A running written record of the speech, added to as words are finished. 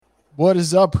What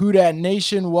is up, Who Dat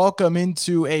Nation? Welcome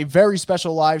into a very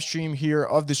special live stream here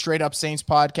of the Straight Up Saints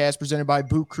podcast presented by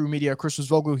Boot Crew Media. Chris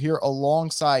Vogel here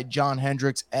alongside John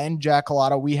Hendricks and Jack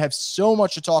Collado. We have so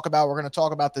much to talk about. We're going to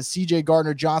talk about the CJ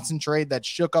Gardner-Johnson trade that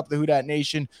shook up the Who Dat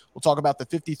Nation. We'll talk about the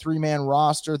 53-man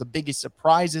roster, the biggest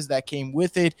surprises that came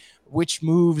with it, which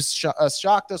moves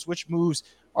shocked us, which moves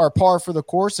are par for the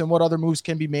course, and what other moves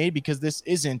can be made because this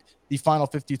isn't the final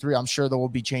 53. I'm sure there will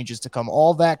be changes to come.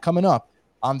 All that coming up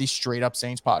on the Straight Up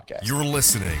Saints podcast. You're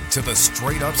listening to the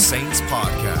Straight Up Saints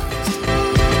podcast.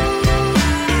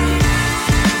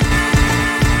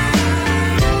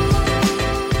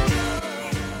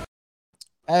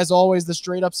 As always, the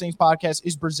Straight Up Saints podcast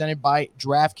is presented by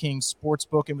DraftKings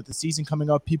Sportsbook. And with the season coming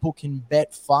up, people can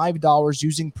bet $5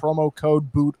 using promo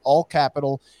code BOOT, all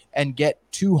capital, and get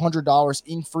 $200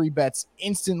 in free bets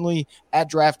instantly at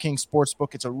DraftKings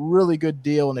Sportsbook. It's a really good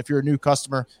deal. And if you're a new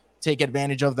customer, take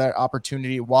advantage of that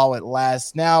opportunity while it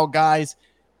lasts. Now, guys,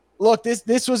 look,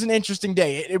 this was an interesting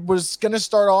day. It was going to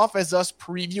start off as us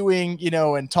previewing,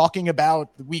 and talking about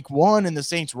week one and the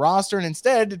Saints roster. And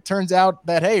instead, it turns out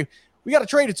that, hey, we got a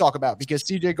trade to talk about because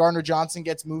CJ Gardner-Johnson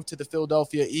gets moved to the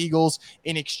Philadelphia Eagles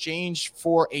in exchange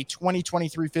for a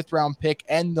 2023 fifth-round pick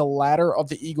and the latter of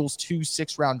the Eagles' 2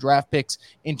 sixth-round draft picks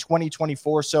in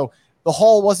 2024. So the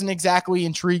haul wasn't exactly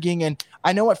intriguing. And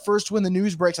I know at first when the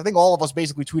news breaks, I think all of us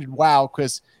basically tweeted, wow,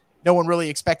 because no one really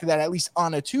expected that, at least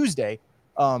on a Tuesday.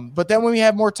 But then when we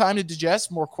have more time to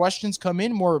digest, more questions come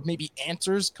in, more maybe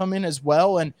answers come in as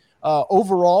well. And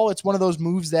overall, it's one of those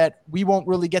moves that we won't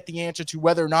really get the answer to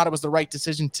whether or not it was the right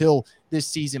decision till this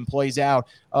season plays out.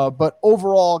 But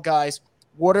overall, guys,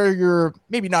 what are your,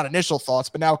 maybe not initial thoughts,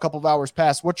 but now a couple of hours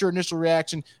passed, what's your initial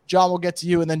reaction? John, we'll get to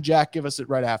you, and then Jack, give us it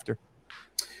right after.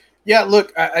 Yeah,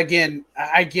 look, again,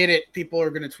 I get it. People are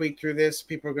going to tweak through this.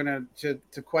 People are going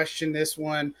to question this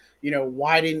one.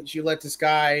 Why didn't you let this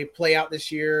guy play out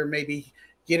this year? Maybe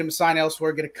get him signed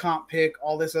elsewhere, get a comp pick,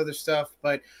 all this other stuff.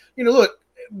 But, look,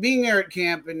 being there at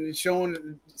camp and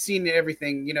seeing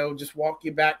everything, just walk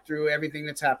you back through everything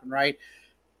that's happened, right?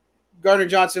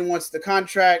 Gardner-Johnson wants the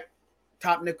contract,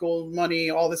 top nickel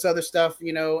money, all this other stuff,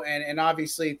 and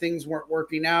obviously things weren't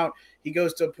working out. He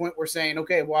goes to a point where saying,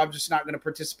 okay, well, I'm just not going to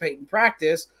participate in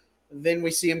practice. Then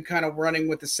we see him kind of running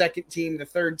with the second team, the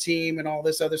third team, and all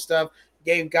this other stuff.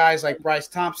 Gave guys like Bryce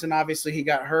Thompson, obviously he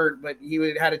got hurt, but he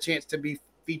had a chance to be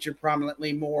featured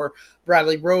prominently more.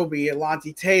 Bradley Roby,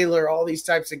 Alontae Taylor, all these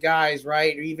types of guys,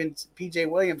 right? Or even PJ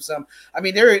Williams.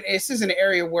 This is an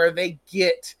area where they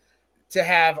get to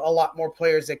have a lot more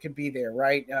players that could be there,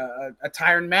 right? A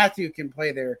Tyrann Mathieu can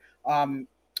play there.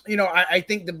 I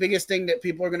think the biggest thing that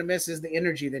people are going to miss is the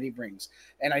energy that he brings.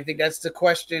 And I think that's the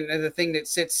question and the thing that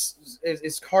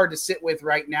is hard to sit with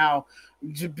right now,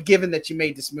 given that you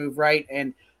made this move, right?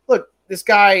 And look, this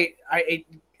guy,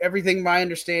 everything, my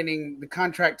understanding, the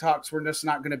contract talks were just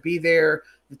not going to be there.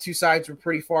 The two sides were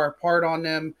pretty far apart on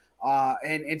them.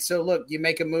 And so, look, you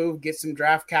make a move, get some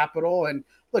draft capital, and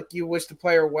look, you wish the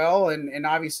player well. And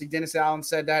obviously Dennis Allen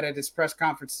said that at his press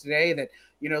conference today that,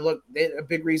 look, a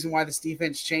big reason why this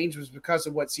defense changed was because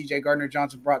of what CJ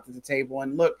Gardner-Johnson brought to the table.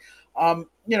 And look,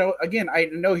 again, I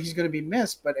know he's going to be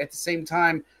missed, but at the same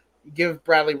time, give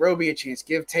Bradley Roby a chance,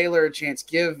 give Taylor a chance,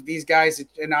 give these guys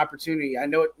an opportunity. I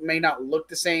know it may not look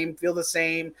the same, feel the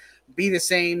same, be the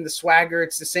same, the swagger.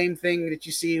 It's the same thing that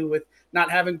you see with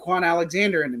not having Quan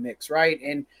Alexander in the mix, right?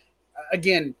 And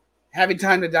again, having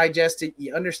time to digest it,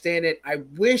 you understand it. I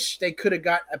wish they could have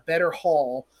got a better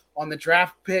haul on the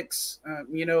draft picks.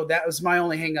 That was my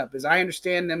only hang up is I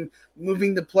understand them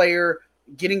moving the player,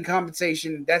 getting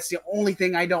compensation. That's the only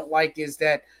thing I don't like is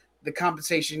that the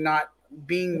compensation not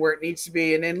being where it needs to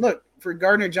be. And then look, for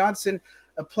Gardner-Johnson,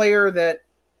 a player that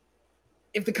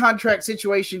if the contract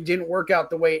situation didn't work out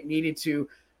the way it needed to,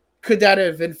 could that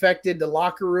have infected the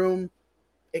locker room?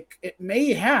 It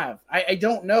may have. I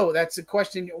don't know. That's a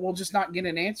question we'll just not get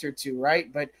an answer to,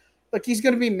 right? But look, he's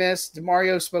going to be missed.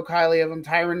 DeMario spoke highly of him.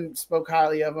 Tyrann spoke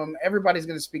highly of him. Everybody's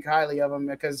going to speak highly of him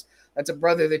because that's a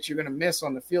brother that you're going to miss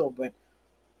on the field. But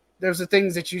there's the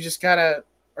things that you just kind of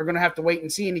are going to have to wait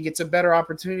and see. And he gets a better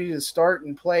opportunity to start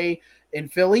and play in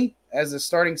Philly as a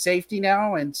starting safety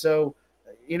now. And so,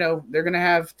 they're going to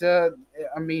have to,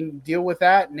 deal with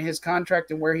that and his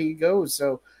contract and where he goes.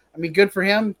 So, good for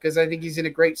him because I think he's in a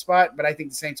great spot, but I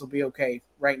think the Saints will be okay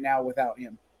right now without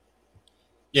him.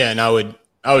 Yeah, and I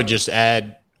would just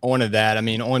add on to that.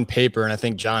 On paper, and I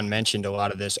think John mentioned a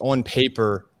lot of this, on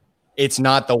paper, it's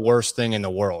not the worst thing in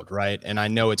the world, right? And I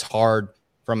know it's hard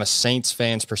from a Saints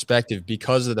fan's perspective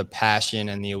because of the passion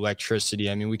and the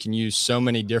electricity. We can use so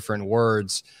many different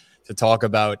words to talk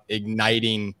about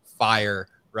igniting fire,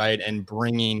 right, and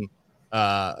bringing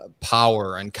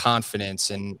power and confidence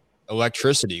and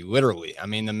electricity. Literally, I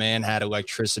mean, the man had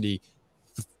electricity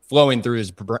flowing through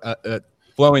his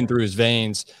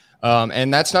veins,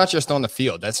 and that's not just on the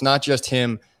field. That's not just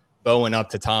him bowing up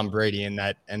to Tom Brady in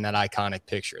that iconic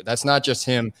picture. That's not just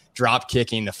him drop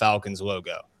kicking the Falcons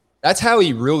logo. That's how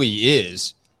he really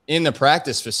is in the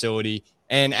practice facility.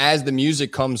 And as the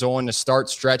music comes on to start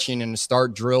stretching and to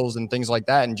start drills and things like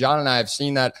that, and John and I have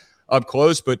seen that up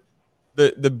close, but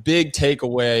the big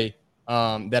takeaway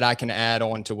that I can add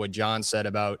on to what John said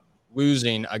about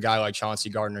losing a guy like Chauncey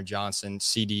Gardner-Johnson,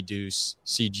 CD Deuce,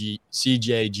 CJ,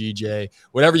 GJ,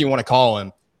 whatever you want to call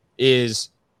him, is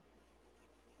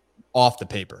off the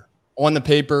paper. On the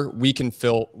paper, we can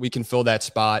fill that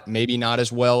spot. Maybe not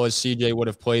as well as CJ would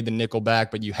have played the nickel back,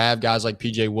 but you have guys like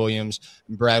PJ Williams,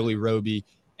 Bradley Roby,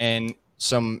 and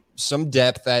some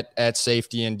depth at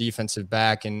safety and defensive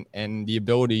back, and the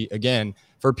ability again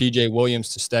for PJ Williams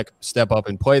to step up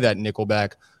and play that nickel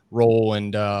back role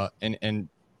and cover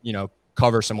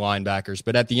some linebackers.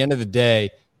 But at the end of the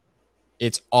day,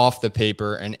 it's off the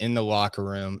paper and in the locker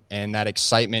room, and that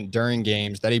excitement during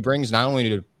games that he brings not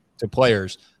only to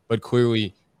players, but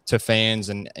clearly to fans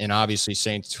and obviously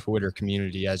Saints Twitter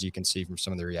community, as you can see from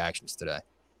some of the reactions today.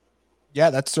 Yeah,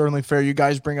 that's certainly fair. You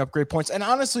guys bring up great points. And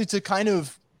honestly, to kind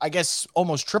of, I guess,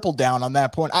 almost triple down on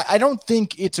that point, I don't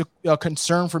think it's a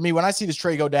concern for me when I see this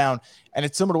trade go down, and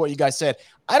it's similar to what you guys said.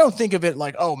 I don't think of it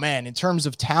like, oh, man, in terms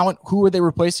of talent, who are they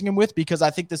replacing him with? Because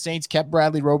I think the Saints kept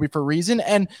Bradley Roby for a reason.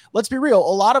 And let's be real,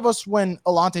 a lot of us, when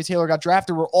Alontae Taylor got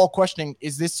drafted, were all questioning,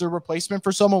 is this a replacement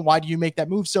for someone? Why do you make that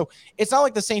move? So it's not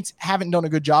like the Saints haven't done a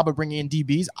good job of bringing in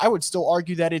DBs. I would still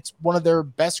argue that it's one of their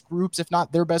best groups, if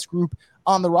not their best group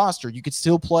on the roster. You could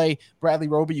still play Bradley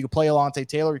Roby. You could play Alontae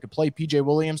Taylor. You could play PJ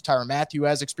Williams. Tyrann Mathieu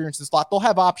has experience in the slot. They'll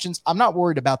have options. I'm not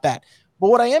worried about that. But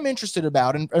what I am interested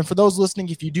about, and for those listening,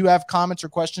 if you do have comments or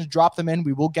questions, drop them in.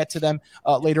 We will get to them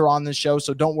later on the show.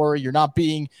 So don't worry. You're not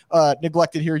being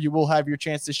neglected here. You will have your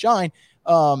chance to shine.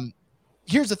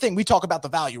 Here's the thing. We talk about the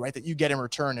value, right, that you get in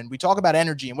return. And we talk about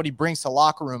energy and what he brings to the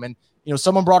locker room. And,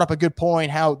 someone brought up a good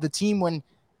point, how the team, when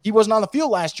he wasn't on the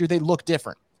field last year, they looked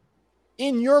different.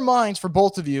 In your minds, for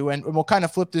both of you, and we'll kind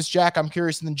of flip this, Jack, I'm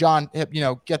curious, and then John,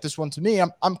 get this one to me.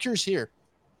 I'm curious here.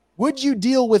 Would you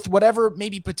deal with whatever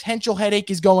maybe potential headache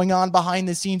is going on behind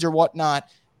the scenes or whatnot,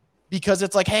 because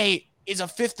it's like, hey, is a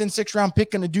 5th and 6th round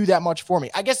pick going to do that much for me?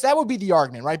 I guess that would be the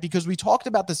argument, right? Because we talked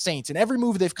about the Saints and every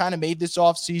move they've kind of made this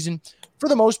offseason. For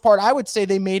the most part, I would say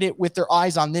they made it with their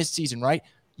eyes on this season, right?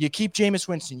 You keep Jameis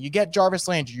Winston, you get Jarvis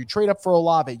Landry, you trade up for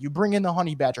Olave, you bring in the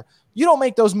Honey Badger. You don't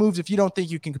make those moves if you don't think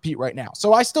you can compete right now.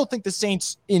 So I still think the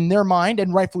Saints, in their mind,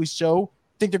 and rightfully so,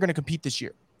 think they're going to compete this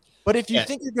year. But if you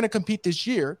think you're going to compete this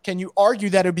year, can you argue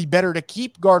that it would be better to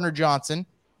keep Gardner-Johnson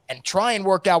and try and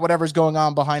work out whatever's going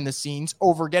on behind the scenes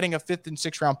over getting a 5th and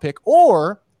 6th round pick?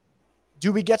 Or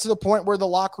do we get to the point where the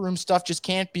locker room stuff just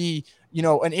can't be,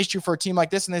 an issue for a team like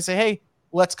this, and they say, hey,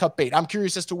 let's cut bait? I'm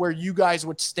curious as to where you guys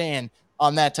would stand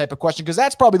on that type of question, because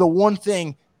that's probably the one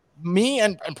thing me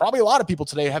and probably a lot of people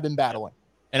today have been battling.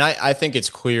 And I think it's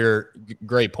clear.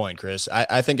 Great point, Chris.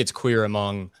 I think it's clear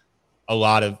among a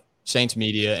lot of Saints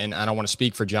media, and I don't want to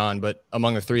speak for John, but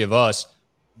among the three of us,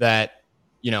 that,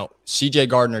 CJ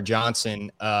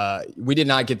Gardner-Johnson, we did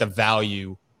not get the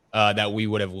value that we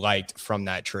would have liked from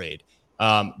that trade.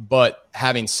 But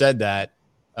having said that,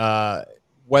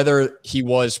 whether he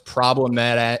was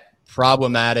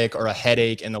problematic or a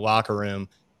headache in the locker room,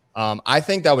 I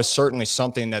think that was certainly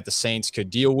something that the Saints could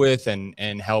deal with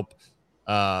and help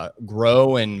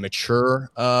grow and mature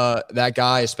that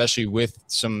guy, especially with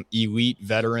some elite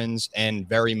veterans and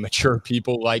very mature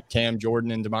people like Cam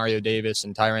Jordan and Demario Davis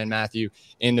and Tyrann Mathieu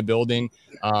in the building.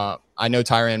 I know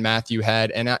Tyrann Mathieu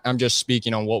had, and I'm just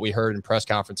speaking on what we heard in press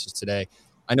conferences today,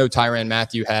 I know Tyrann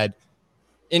Mathieu had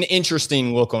an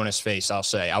interesting look on his face, I'll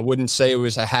say. I wouldn't say it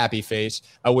was a happy face.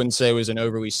 I wouldn't say it was an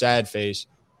overly sad face.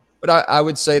 But I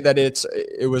would say that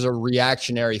it was a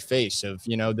reactionary face of,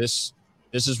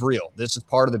 this is real. This is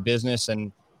part of the business.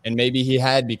 And maybe he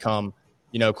had become,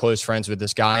 close friends with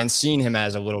this guy and seen him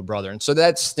as a little brother. And so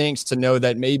that stinks to know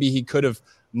that maybe he could have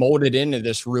molded into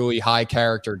this really high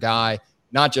character guy,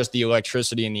 not just the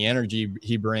electricity and the energy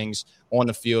he brings on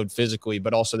the field physically,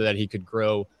 but also that he could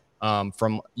grow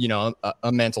from,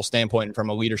 a mental standpoint and from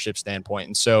a leadership standpoint.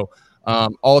 And so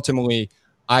ultimately,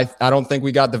 I don't think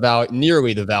we got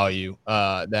nearly the value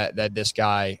that this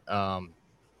guy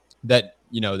that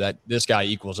this guy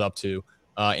equals up to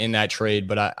in that trade.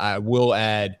 But I will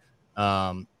add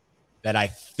that I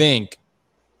think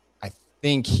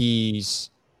he's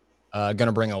going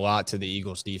to bring a lot to the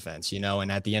Eagles defense, and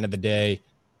at the end of the day,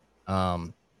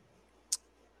 for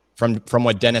from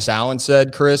what Dennis Allen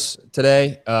said, Chris,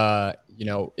 today,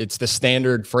 it's the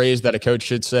standard phrase that a coach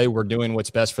should say, we're doing what's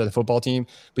best for the football team.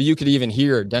 But you could even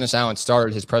hear Dennis Allen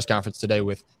started his press conference today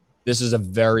with, this is a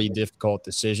very difficult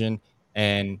decision.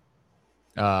 And,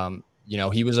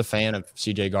 he was a fan of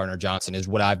C.J. Gardner-Johnson is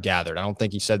what I've gathered. I don't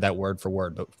think he said that word for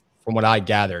word, but from what I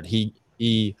gathered,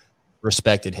 he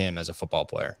respected him as a football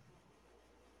player.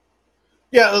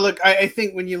 Yeah, look, I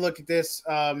think when you look at this,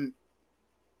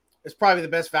 it's probably the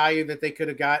best value that they could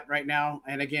have got right now.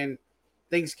 And again,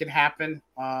 things can happen.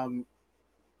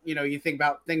 You think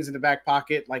about things in the back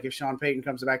pocket, like if Sean Payton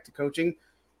comes back to coaching,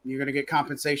 you're going to get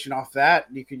compensation off that.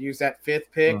 You could use that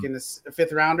fifth pick in the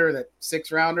fifth rounder, that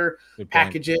sixth rounder,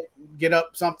 package it, get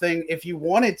up something if you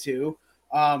wanted to.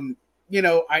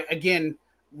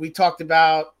 We talked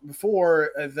about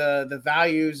before the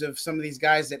values of some of these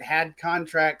guys that had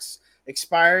contracts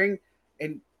expiring.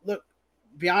 And look,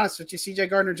 be honest with you, C.J.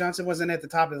 Gardner-Johnson wasn't at the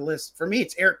top of the list. For me,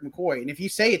 it's Eric McCoy. And if you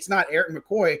say it's not Eric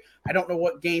McCoy, I don't know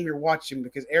what game you're watching,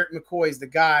 because Eric McCoy is the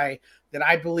guy that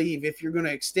I believe if you're going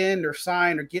to extend or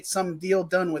sign or get some deal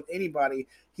done with anybody,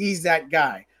 he's that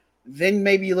guy. Then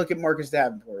maybe you look at Marcus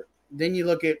Davenport. Then you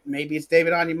look at maybe it's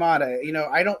David Onyemata.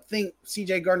 I don't think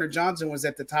C.J. Gardner-Johnson was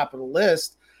at the top of the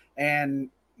list. And,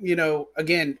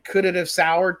 again, could it have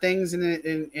soured things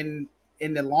in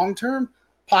the long term?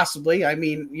 Possibly. I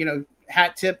mean,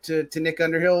 hat tip to Nick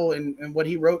Underhill and what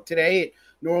he wrote today at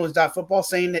NewOrleans.football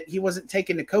saying that he wasn't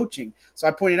taken to coaching. So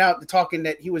I pointed out the talking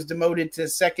that he was demoted to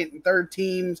second and third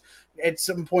teams at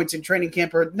some points in training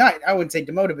camp, or not, I wouldn't say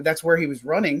demoted, but that's where he was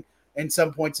running in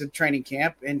some points of training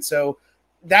camp. And so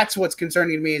that's what's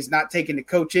concerning to me, is not taken to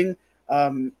coaching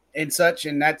and such.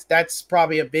 And that's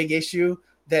probably a big issue,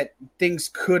 that things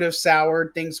could have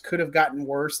soured, things could have gotten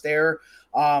worse there.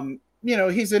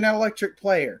 He's an electric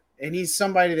player, and he's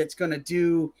somebody that's going to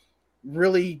do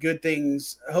really good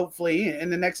things, hopefully, in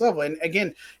the next level. And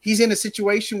again, he's in a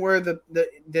situation where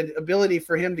the ability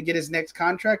for him to get his next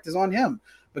contract is on him,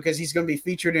 because he's going to be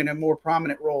featured in a more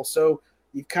prominent role. So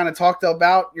you've kind of talked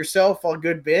about yourself a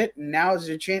good bit, and now is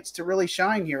your chance to really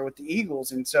shine here with the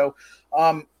Eagles. And so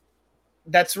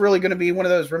that's really going to be one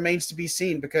of those remains to be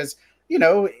seen, because,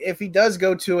 if he does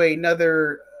go to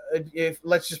another, if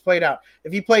let's just play it out,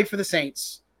 if he played for the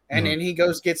Saints and then he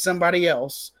goes get somebody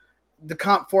else, the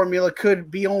comp formula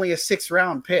could be only a 6th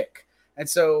round pick. And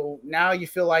so now you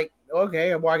feel like,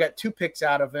 okay, well, I got 2 picks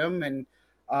out of him. And,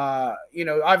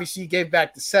 obviously you gave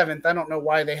back the 7th. I don't know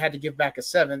why they had to give back a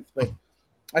 7th, but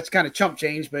that's kind of chump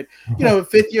change. But,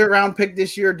 5th-year round pick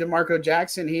this year, DeMarco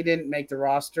Jackson, he didn't make the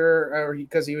roster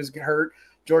because he was hurt.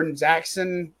 Jordan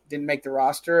Jackson didn't make the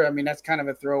roster. I mean, that's kind of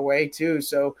a throwaway too.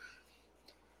 So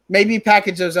maybe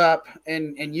package those up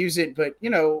and use it. But,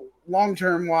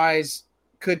 long-term wise,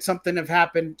 could something have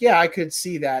happened? Yeah, I could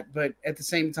see that. But at the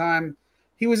same time,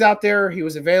 he was out there. He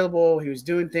was available. He was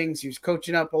doing things. He was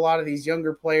coaching up a lot of these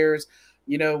younger players.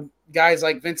 Guys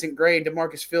like Vincent Gray,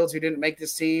 DeMarcus Fields, who didn't make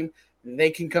this team, they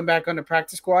can come back on the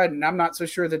practice squad. And I'm not so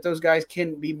sure that those guys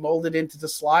can be molded into the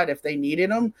slot if they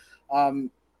needed them.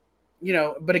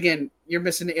 But again, you're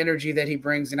missing the energy that he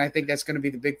brings. And I think that's going to be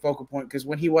the big focal point, because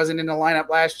when he wasn't in the lineup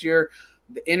last year,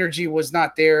 the energy was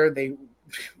not there. They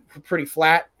were pretty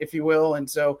flat, if you will. And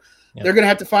so they're going to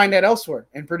have to find that elsewhere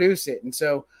and produce it. And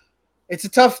so it's a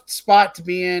tough spot to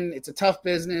be in. It's a tough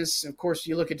business. Of course,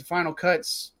 you look at the final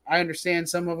cuts. I understand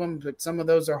some of them, but some of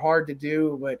those are hard to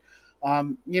do. But,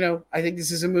 I think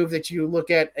this is a move that you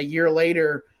look at a year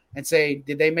later and say,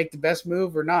 did they make the best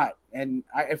move or not? And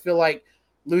I feel like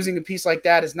losing a piece like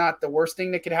that is not the worst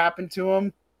thing that could happen to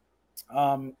them.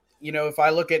 If I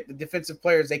look at the defensive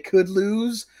players they could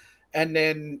lose, and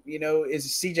then,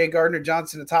 is C.J.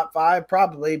 Gardner-Johnson the top 5?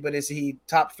 Probably, but is he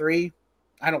top 3?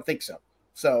 I don't think so.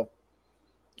 So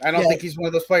I don't think he's one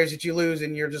of those players that you lose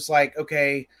and you're just like,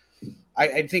 okay,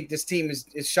 I think this team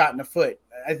is shot in the foot.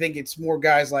 I think it's more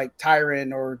guys like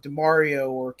Tyron or DeMario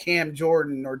or Cam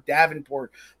Jordan or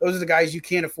Davenport. Those are the guys you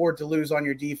can't afford to lose on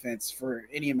your defense for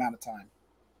any amount of time.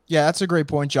 Yeah, that's a great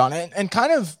point, John. And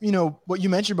kind of, what you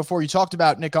mentioned before, you talked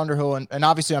about Nick Underhill, and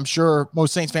obviously I'm sure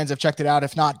most Saints fans have checked it out.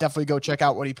 If not, definitely go check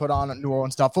out what he put on at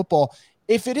NewOrleans.football.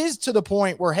 If it is to the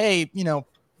point where, hey,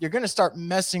 you're going to start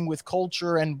messing with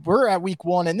culture, and we're at week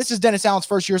 1, and this is Dennis Allen's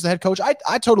first year as the head coach,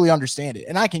 I totally understand it,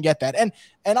 and I can get that. And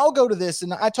I'll go to this,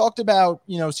 and I talked about,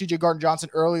 C.J. Gardner-Johnson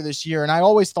earlier this year, and I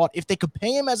always thought if they could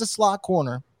pay him as a slot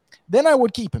corner, then I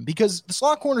would keep him, because the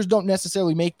slot corners don't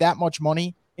necessarily make that much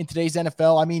money in today's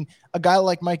NFL. I mean, a guy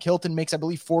like Mike Hilton makes, I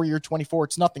believe, 4-year, 24.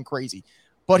 It's nothing crazy,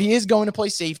 but he is going to play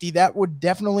safety. That would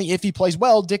definitely, if he plays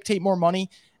well, dictate more money.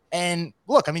 And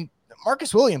look, I mean,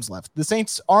 Marcus Williams left. The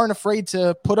Saints aren't afraid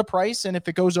to put a price, and if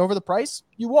it goes over the price,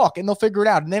 you walk, and they'll figure it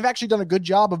out. And they've actually done a good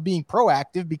job of being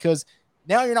proactive because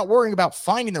now you're not worrying about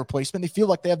finding the replacement. They feel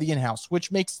like they have the in-house,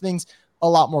 which makes things a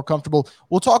lot more comfortable.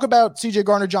 We'll talk about CJ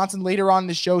Gardner-Johnson later on in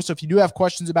the show, so if you do have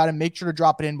questions about him, make sure to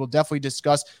drop it in. We'll definitely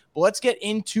discuss. But let's get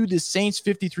into the Saints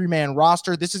 53-man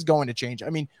roster. This is going to change. I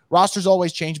mean, rosters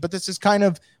always change, but this is kind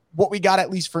of what we got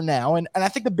at least for now. And I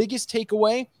think the biggest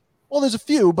takeaway, well, there's a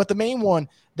few, but the main one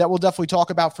that we'll definitely talk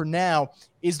about for now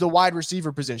is the wide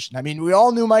receiver position. I mean, we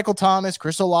all knew Michael Thomas,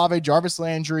 Chris Olave, Jarvis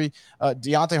Landry,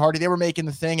 Deontay Hardy, they were making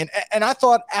the thing. And I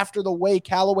thought after the way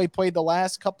Callaway played the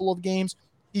last couple of games,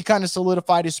 he kind of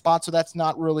solidified his spot. So that's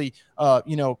not really,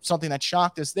 something that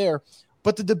shocked us there.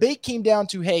 But the debate came down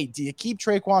to, hey, do you keep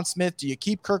Traquan Smith? Do you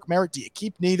keep Kirk Merritt? Do you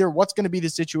keep neither? What's going to be the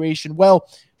situation? Well,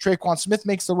 Traquan Smith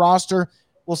makes the roster.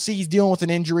 We'll see he's dealing with an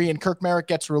injury, and Kirk Merritt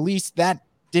gets released. That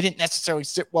didn't necessarily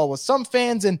sit well with some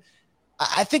fans. And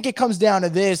I think it comes down to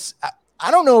this.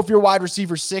 I don't know if your wide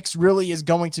receiver 6 really is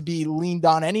going to be leaned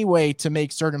on anyway to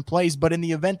make certain plays, but in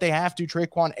the event they have to,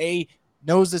 Traquan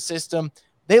knows the system.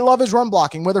 They love his run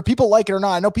blocking, whether people like it or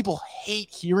not. I know people hate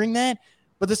hearing that,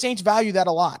 but the Saints value that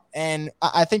a lot. And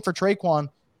I think for Traquan,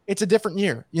 it's a different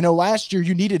year. Last year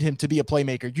you needed him to be a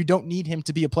playmaker. You don't need him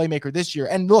to be a playmaker this year.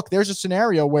 And look, there's a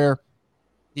scenario where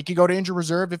he could go to injury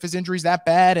reserve if his injury's that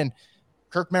bad and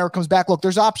Kirk Merritt comes back. Look,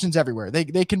 there's options everywhere.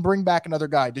 They can bring back another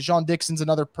guy. Deshaun Dixon's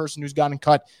another person who's gotten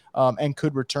cut and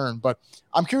could return. But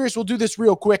I'm curious. We'll do this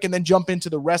real quick and then jump into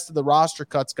the rest of the roster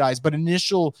cuts, guys. But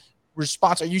initial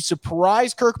response, are you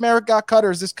surprised Kirk Merritt got cut,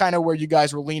 or is this kind of where you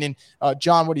guys were leaning?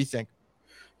 John, what do you think?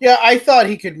 Yeah, I thought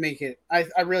he could make it.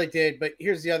 I really did. But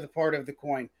here's the other part of the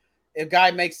coin. If a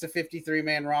guy makes the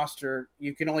 53-man roster,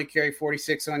 you can only carry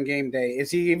 46 on game day.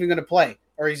 Is he even going to play?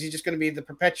 Or is he just going to be the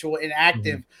perpetual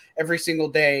inactive every single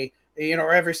day,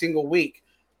 or every single week?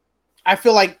 I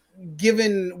feel like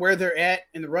given where they're at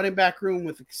in the running back room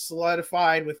with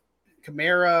solidified with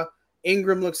Kamara,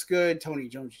 Ingram looks good, Tony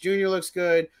Jones Jr. looks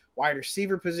good, wide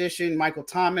receiver position, Michael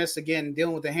Thomas, again,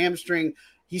 dealing with a hamstring.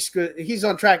 He's good. He's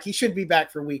on track. He should be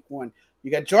back for week 1. You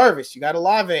got Jarvis, you got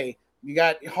Olave, you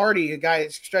got Hardy, a guy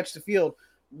that stretched the field.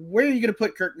 Where are you going to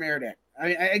put Kirk Merritt at?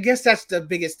 I guess that's the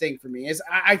biggest thing for me is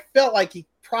I felt like he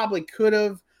probably could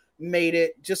have made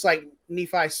it, just like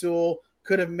Nephi Sewell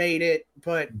could have made it.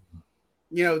 But,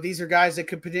 these are guys that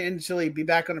could potentially be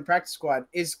back on the practice squad.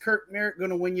 Is Kirk Merritt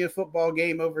going to win you a football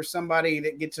game over somebody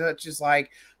that gets touches like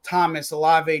Thomas,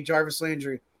 Olave, Jarvis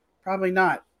Landry? Probably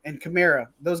not. And Kamara,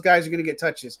 those guys are going to get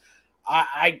touches.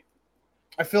 I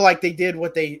feel like they did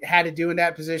what they had to do in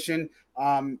that position.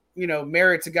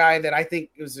 Merritt's a guy that I think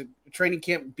was a training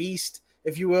camp beast,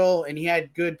 if you will, and he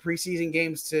had good preseason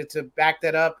games to back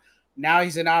that up. Now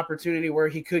he's an opportunity where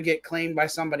he could get claimed by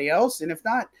somebody else, and if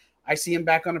not, I see him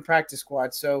back on the practice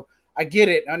squad. So I get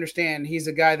it, understand he's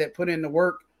a guy that put in the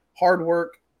work,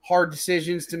 hard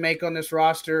decisions to make on this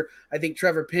roster. I think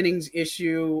Trevor Penning's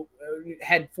issue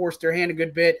had forced their hand a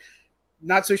good bit.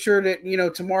 Not so sure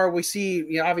that, tomorrow we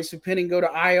see, obviously Penning go to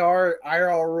IR.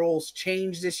 IR rules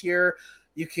change this year.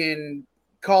 You can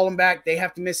call them back. They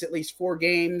have to miss at least 4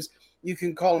 games. You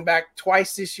can call them back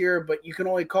twice this year, but you can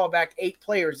only call back 8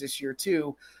 players this year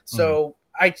too. So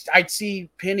I'd see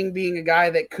Penning being a guy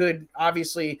that could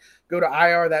obviously go to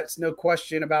IR. That's no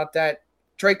question about that.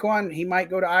 Traquan, he might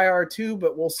go to IR too,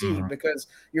 but we'll see because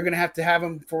you're going to have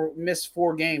him miss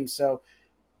 4 games. So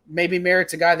maybe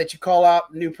Merritt's a guy that you call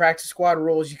out, new practice squad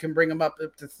rules. You can bring him up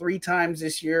to 3 times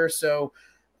this year. So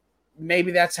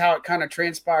maybe that's how it kind of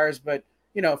transpires. But,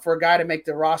 for a guy to make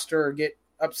the roster or get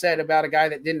upset about a guy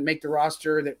that didn't make the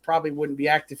roster that probably wouldn't be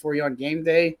active for you on game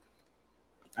day,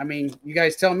 I mean, you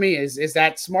guys tell me, is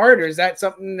that smart or is that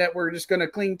something that we're just going to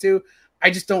cling to?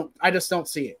 I just don't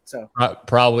see it. So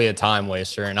probably a time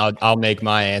waster, and I'll make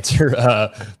my answer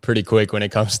pretty quick when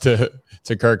it comes to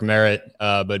Kirk Merritt.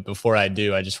 But before I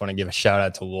do, I just want to give a shout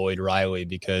out to Lloyd Riley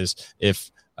because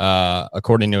if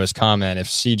according to his comment, if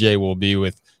CJ will be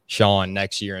with Sean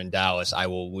next year in Dallas, I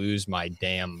will lose my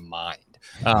damn mind.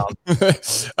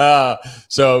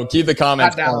 So keep the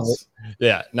comments. Not Dallas.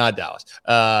 Yeah, not Dallas.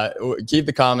 Keep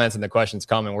the comments and the questions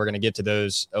coming. We're going to get to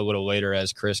those a little later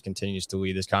as Chris continues to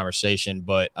lead this conversation.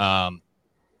 But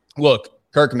look,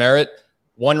 Kirk Merritt,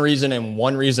 one reason and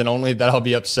one reason only that I'll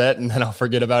be upset and then I'll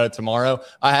forget about it tomorrow.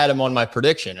 I had him on my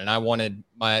prediction and I wanted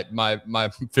my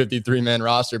 53-man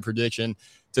roster prediction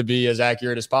to be as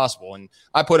accurate as possible. And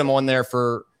I put him on there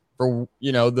for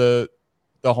the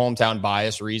hometown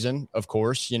bias reason, of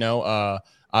course,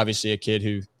 obviously a kid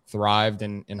who thrived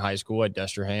in high school at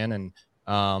Destrehan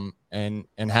and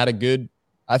had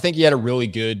I think he had a really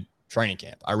good training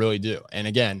camp. I really do. And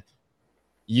again,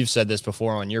 you've said this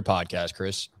before on your podcast,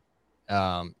 Chris.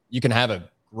 You can have a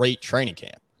great training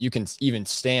camp. You can even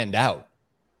stand out.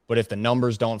 But if the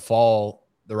numbers don't fall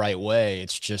the right way,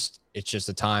 it's just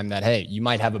a time that, hey, you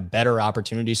might have a better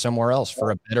opportunity somewhere else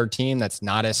for a better team that's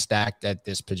not as stacked at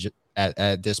this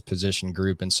position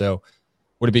group. And so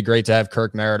would it be great to have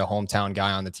Kirk Merritt, a hometown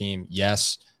guy, on the team?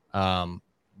 Yes.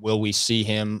 Will we see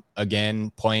him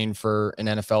again playing for an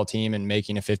NFL team and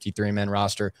making a 53-man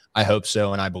roster? I hope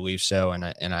so, and I believe so, and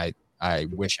I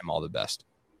wish him all the best.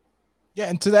 Yeah,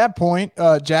 and to that point,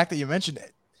 Jack, that you mentioned,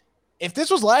 if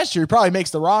this was last year, he probably makes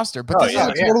the roster, but this is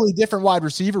a totally different wide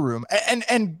receiver room,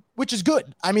 and which is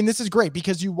good. I mean, this is great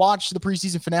because you watch the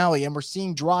preseason finale and we're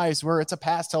seeing drives where it's a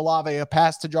pass to Olave, a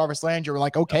pass to Jarvis Landry. We're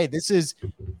like, okay, these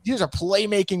are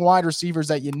playmaking wide receivers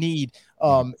that you need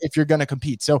if you're going to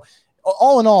compete. So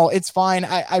all in all, it's fine.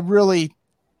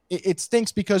 It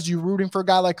stinks because you're rooting for a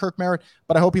guy like Kirk Merritt,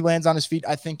 but I hope he lands on his feet.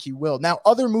 I think he will. Now,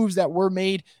 other moves that were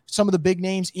made, some of the big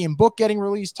names, Ian Book getting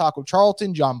released, Taco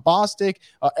Charlton, John Bostic,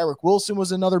 Eric Wilson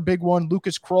was another big one.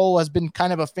 Lucas Kroll has been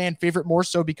kind of a fan favorite, more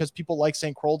so because people like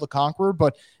saying Kroll the Conqueror,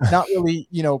 but not really,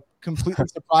 completely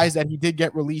surprised that he did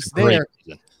get released there.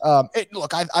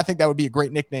 Look, I think that would be a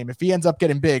great nickname. If he ends up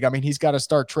getting big, I mean, he's got to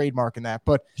start trademarking that.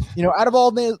 But, out of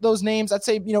all those names, I'd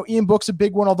say, Ian Book's a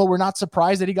big one, although we're not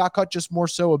surprised that he got cut, just more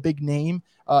so a big name.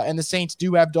 And the Saints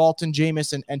do have Dalton,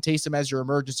 Jameis, and Taysom as your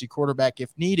emergency quarterback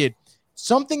if needed.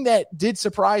 Something that did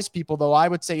surprise people, though, I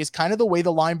would say is kind of the way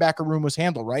the linebacker room was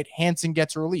handled, right? Hansen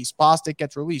gets released, Bostic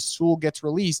gets released, Sewell gets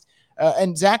released,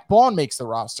 and Zach Baun makes the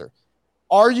roster.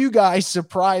 Are you guys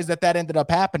surprised that ended up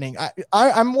happening?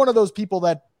 I'm one of those people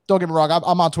that, don't get me wrong,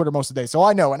 I'm on Twitter most of the day, so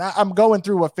I know, and I'm going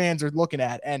through what fans are looking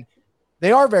at, and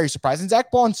they are very surprised. And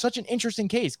Zach Baun's such an interesting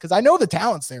case because I know the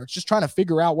talent's there. It's just trying to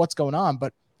figure out what's going on.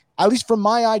 But at least from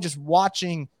my eye, just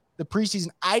watching the preseason,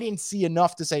 I didn't see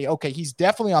enough to say, okay, he's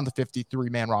definitely on the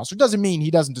 53-man roster. Doesn't mean he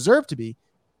doesn't deserve to be,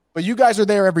 but you guys are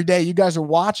there every day. You guys are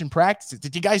watching practices.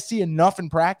 Did you guys see enough in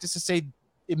practice to say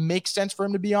it makes sense for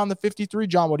him to be on the 53?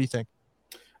 John, what do you think?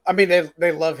 I mean,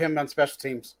 they love him on special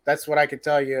teams. That's what I could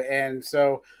tell you. And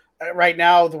so right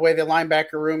now, the way the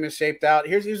linebacker room is shaped out,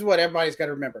 here's what everybody's got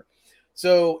to remember.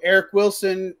 So Eric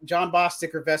Wilson, John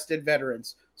Bostic are vested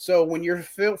veterans. So when you're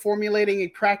formulating a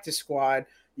practice squad,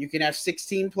 you can have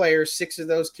 16 players. 6 of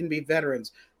those can be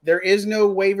veterans. There is no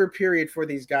waiver period for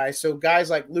these guys. So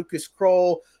guys like Lucas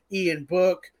Kroll, Ian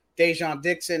Book, Dejon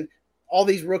Dixon, all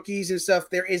these rookies and stuff,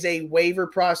 there is a waiver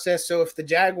process. So if the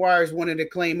Jaguars wanted to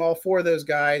claim all 4 of those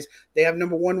guys, they have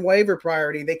number 1 waiver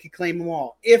priority. They could claim them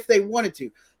all if they wanted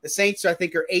to. The Saints, I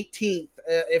think, are 18th,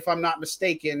 if I'm not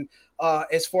mistaken,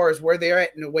 as far as where they're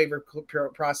at in the waiver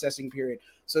processing period.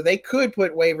 So they could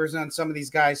put waivers on some of these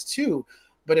guys too.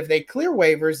 But if they clear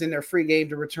waivers, then they're free game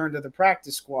to return to the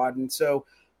practice squad. And so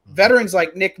veterans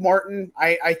like Nick Martin,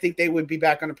 I think they would be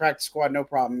back on the practice squad, no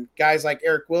problem. Guys like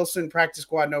Eric Wilson, practice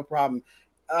squad, no problem.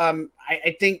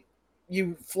 I think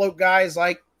you float guys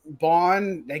like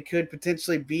Baun, they could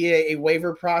potentially be a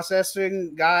waiver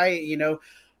processing guy.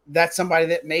 That's somebody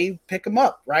that may pick them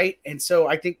up, right? And so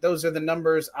I think those are the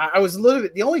numbers. I was a little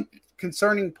bit – the only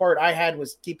concerning part I had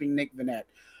was keeping Nick Vannett.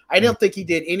 I don't think he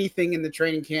did anything in the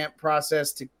training camp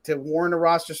process to warrant a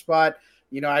roster spot.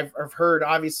 I've heard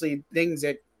obviously things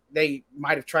that they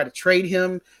might have tried to trade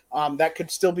him. That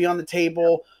could still be on the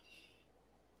table.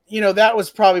 That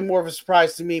was probably more of a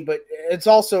surprise to me, but it's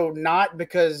also not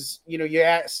because, you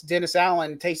ask Dennis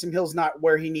Allen, Taysom Hill's not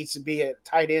where he needs to be at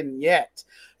tight end yet.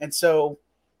 And so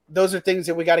those are things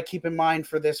that we got to keep in mind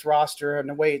for this roster and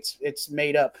the way it's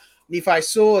made up. Nephi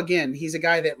Sewell, again, he's a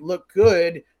guy that looked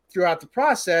good throughout the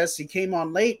process. He came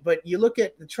on late, but you look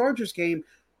at the Chargers game,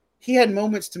 he had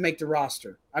moments to make the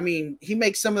roster. I mean, he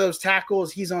makes some of those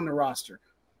tackles, he's on the roster.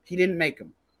 He didn't make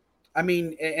them. I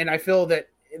mean, and I feel that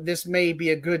this may be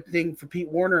a good thing for Pete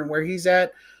Werner and where he's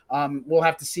at. We'll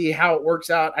have to see how it works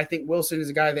out. I think Wilson is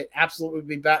a guy that absolutely would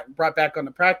be brought back on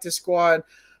the practice squad.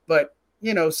 But,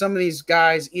 some of these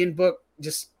guys, Ian Book,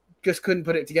 just couldn't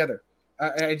put it together.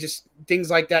 Things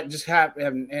like that just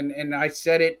happen. And I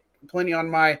said it plenty on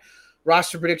my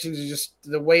roster predictions, is just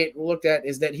the way it looked at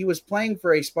is that he was playing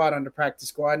for a spot on the practice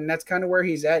squad, and that's kind of where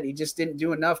he's at. He just didn't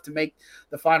do enough to make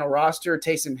the final roster.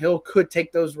 Taysom Hill could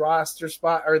take those roster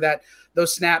spot or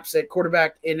those snaps at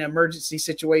quarterback in emergency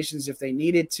situations if they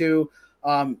needed to.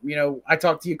 I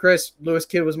talked to you, Chris. Lewis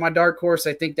Kidd was my dark horse.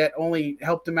 I think that only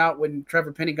helped him out when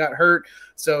Trevor Penny got hurt.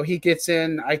 So he gets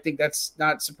in. I think that's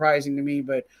not surprising to me,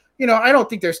 but I don't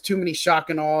think there's too many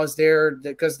shock and awes there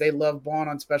because they love Baun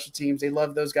on special teams. They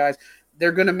love those guys.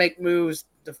 They're going to make moves.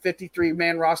 the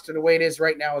 53-man roster the way it is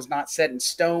right now is not set in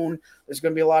stone. There's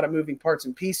going to be a lot of moving parts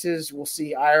and pieces. We'll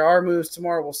see IR moves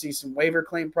tomorrow. We'll see some waiver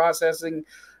claim processing.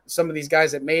 Some of these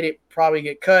guys that made it probably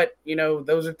get cut.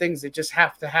 Those are things that just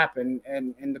have to happen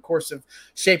and in the course of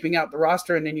shaping out the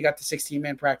roster. And then you got the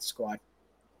 16-man practice squad.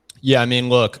 Yeah, I mean,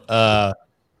 look,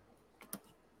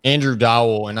 Andrew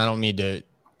Dowell, and I don't need to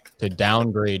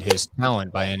downgrade his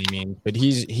talent by any means, but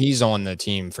he's on the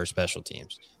team for special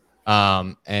teams.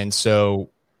 And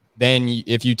so then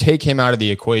if you take him out of the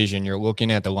equation, you're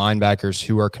looking at the linebackers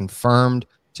who are confirmed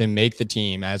to make the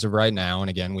team as of right now. And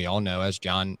again, we all know, as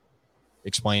John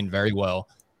explained very well,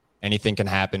 anything can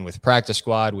happen with practice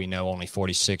squad. We know only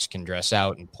 46 can dress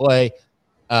out and play.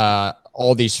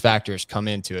 All these factors come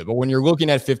into it. But when you're looking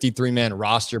at 53-man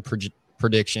roster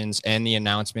predictions and the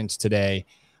announcements today,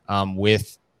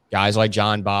 with guys like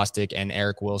Jon Bostic and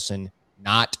Eric Wilson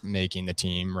not making the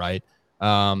team, right?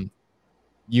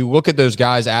 You look at those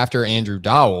guys after Andrew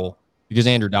Dowell, because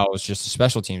Andrew Dowell is just a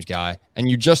special teams guy, and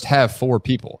you just have 4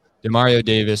 people: Demario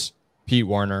Davis, Pete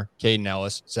Werner, Caden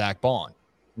Ellis, Zach Baun.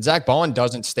 And Zach Baun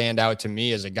doesn't stand out to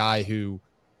me as a guy who,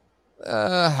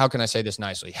 how can I say this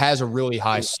nicely, has a really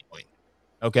high ceiling.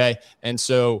 Okay. And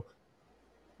so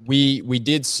we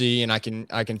did see, and I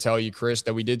can tell you, Chris,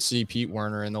 that we did see Pete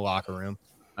Werner in the locker room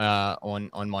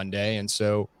on Monday. And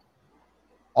so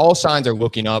all signs are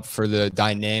looking up for the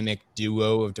dynamic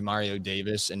duo of Demario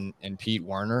Davis and Pete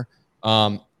Werner.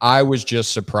 I was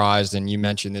just surprised, and you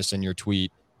mentioned this in your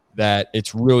tweet, that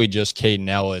it's really just Caden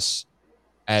Ellis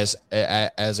as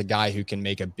a guy who can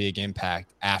make a big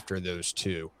impact after those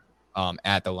two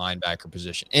at the linebacker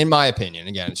position. In my opinion,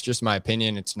 again, it's just my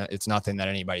opinion. It's nothing that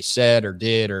anybody said or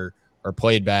did or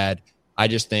played bad. I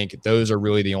just think those are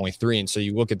really the only 3. And so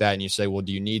you look at that and you say, well,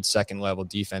 do you need second level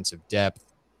defensive depth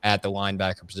at the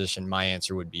linebacker position? My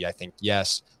answer would be, I think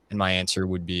yes. And my answer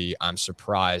would be, I'm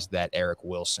surprised that Eric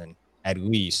Wilson, at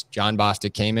least, Jon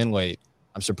Bostic came in late.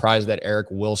 I'm surprised that Eric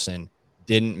Wilson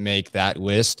didn't make that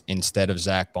list instead of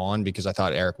Zach Baun, because I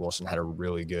thought Eric Wilson had a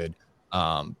really good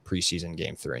preseason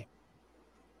game 3.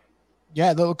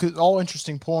 Yeah, all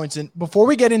interesting points. And before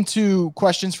we get into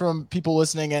questions from people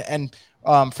listening, and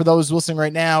for those listening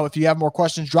right now, if you have more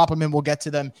questions, drop them in. We'll get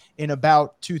to them in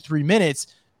about 2-3 minutes.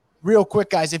 Real quick,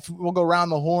 guys, if we'll go around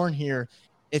the horn here.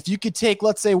 If you could take,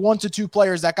 let's say, 1 to 2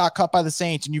 players that got cut by the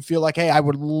Saints and you feel like, hey, I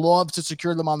would love to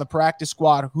secure them on the practice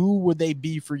squad, who would they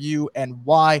be for you and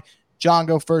why? John,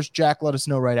 go first. Jack, let us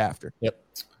know right after. Yep.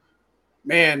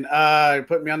 Man,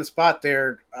 put me on the spot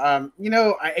there.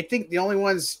 I think the only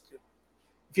ones,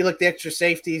 if you look at the extra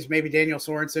safeties, maybe Daniel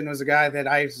Sorensen was a guy that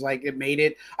I was like, it made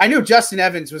it. I knew Justin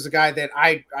Evans was a guy that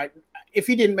I if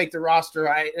he didn't make the roster,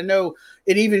 I know,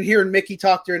 and even hearing Mickey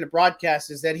talk during the broadcast,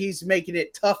 is that he's making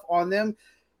it tough on them.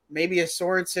 Maybe a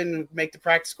Sorensen make the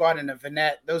practice squad, and a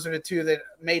Vanette. Those are the 2 that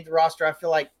made the roster. I feel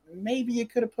like maybe you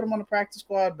could have put them on the practice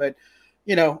squad, but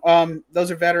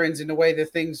those are veterans in the way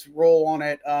that things roll on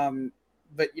it.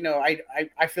 But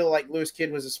I feel like Lewis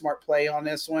Kidd was a smart play on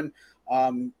this one.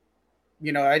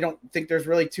 I don't think there's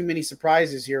really too many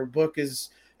surprises here. Book is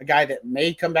a guy that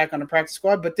may come back on the practice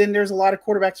squad, but then there's a lot of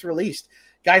quarterbacks released.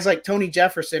 Guys like Tony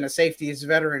Jefferson, a safety, is a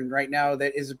veteran right now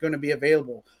that is going to be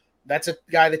available. That's a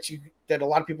guy that a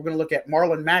lot of people are going to look at.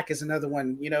 Marlon Mack is another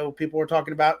one. People were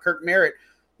talking about Kirk Merritt.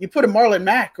 You put a Marlon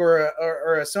Mack or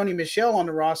a Sony Michel on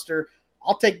the roster,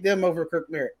 I'll take them over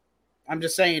Kirk Merritt. I'm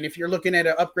just saying, if you're looking at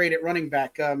an upgrade at running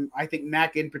back, I think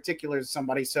Mack in particular is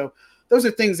somebody. So those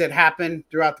are things that happen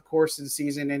throughout the course of the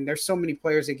season, and there's so many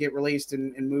players that get released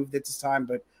and moved at this time.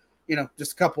 But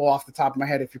just a couple off the top of my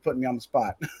head if you're putting me on the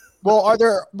spot. Well,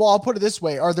 I'll put it this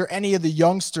way. Are there any of the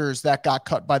youngsters that got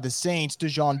cut by the Saints?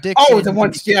 Dejon Dixon. Oh, the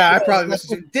ones. Yeah, I probably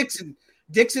missed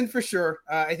Dixon for sure.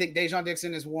 I think Dejon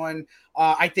Dixon is one.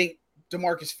 I think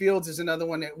DeMarcus Fields is another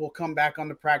one that will come back on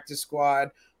the practice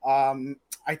squad.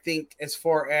 I think as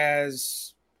far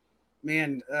as,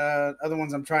 other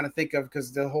ones I'm trying to think of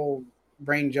because the whole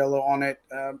brain jello on it.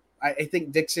 I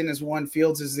think Dixon is one.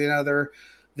 Fields is the other.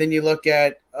 Then you look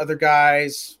at other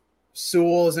guys.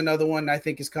 Sewell is another one I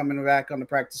think is coming back on the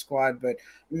practice squad, but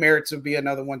Merritt's would be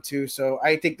another one too. So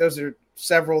I think those are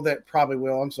several that probably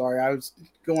will. I'm sorry. I was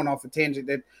going off a tangent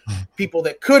that people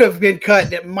that could have been cut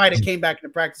that might have came back in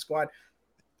the practice squad.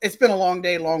 It's been a long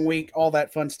day, long week, all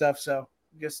that fun stuff. So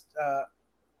just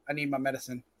I need my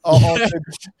medicine.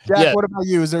 Jack, what about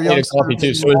you? Is there young coffee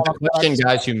too? So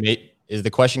is the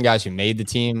question guys who made the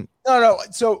team? No.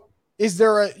 So is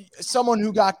there someone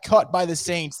who got cut by the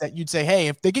Saints that you'd say, hey,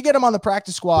 if they could get him on the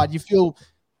practice squad, you feel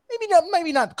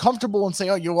maybe not comfortable and say,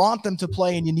 oh, you want them to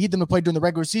play and you need them to play during the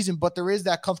regular season, but there is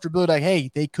that comfortability like, hey,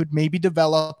 they could maybe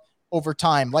develop over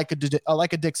time, like a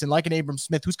Dixon, like an Abram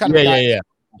Smith, who's kind of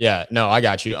yeah. No, I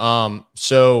got you.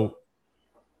 So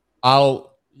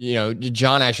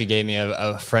John actually gave me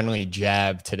a friendly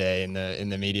jab today in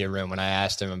the media room when I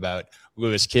asked him about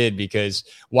Lewis Kidd, because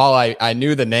while I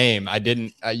knew the name, I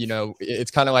didn't, it's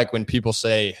kind of like when people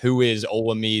say, who is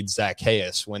Olamide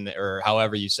Zaccheaus, or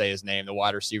however you say his name, the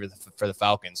wide receiver for the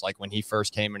Falcons. Like when he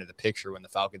first came into the picture, when the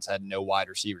Falcons had no wide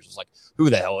receivers, it's like, who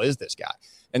the hell is this guy?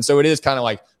 And so it is kind of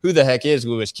like, who the heck is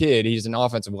Lewis Kidd? He's an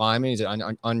offensive lineman. He's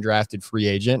an undrafted free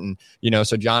agent. And,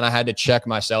 so John, I had to check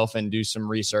myself and do some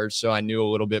research. So I knew a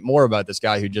little bit more about this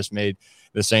guy who just made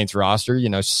the Saints roster,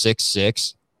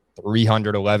 6'6",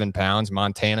 311 pounds,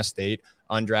 Montana State,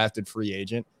 undrafted free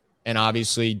agent, and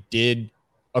obviously did,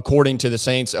 according to the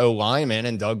Saints O-lineman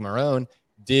and Doug Marrone,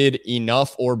 did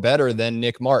enough or better than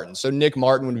Nick Martin. So Nick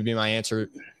Martin would be my answer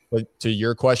to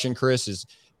your question, Chris, is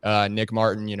Nick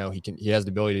Martin, he has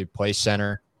the ability to play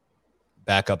center,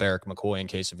 back up Eric McCoy in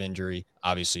case of injury.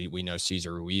 Obviously, we know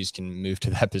Cesar Ruiz can move to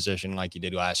that position like he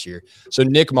did last year. So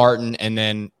Nick Martin, and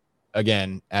then,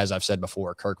 again, as I've said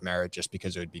before, Kirk Merritt, just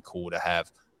because it would be cool to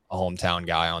have a hometown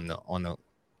guy on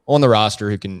the roster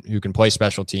who can play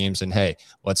special teams. And hey,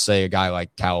 let's say a guy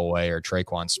like Callaway or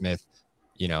Traquan Smith,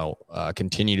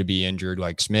 continue to be injured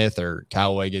like Smith, or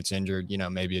Callaway gets injured,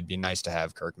 maybe it'd be nice to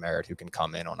have Kirk Merritt who can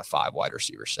come in on a 5 wide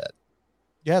receiver set.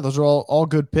 Yeah, those are all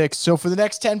good picks. So for the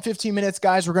next 10, 15 minutes,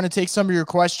 guys, we're going to take some of your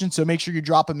questions. So make sure you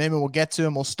drop them in and we'll get to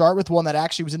them. We'll start with one that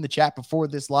actually was in the chat before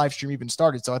this live stream even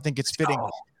started. So I think it's fitting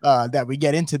that we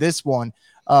get into this one.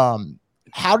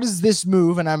 How does this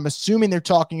move, and I'm assuming they're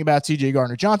talking about CJ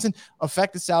Gardner-Johnson,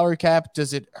 affect the salary cap?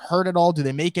 Does it hurt at all? Do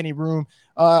they make any room?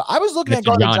 I was looking at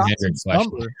Gardner-Johnson's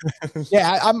number.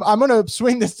 Yeah, I'm going to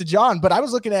swing this to John, but I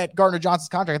was looking at Gardner-Johnson's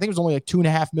contract. I think it was only like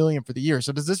 $2.5 million for the year.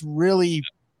 So does this really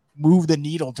move the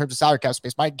needle in terms of salary cap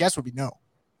space? My guess would be no.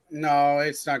 No,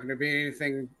 it's not going to be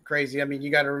anything crazy. I mean,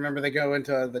 you got to remember they go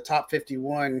into the top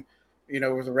 51,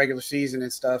 with the regular season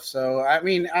and stuff. So, I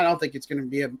mean, I don't think it's going to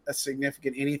be a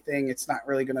significant anything. It's not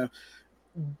really going to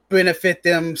benefit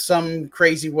them some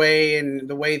crazy way, and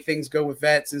the way things go with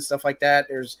vets and stuff like that.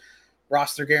 There's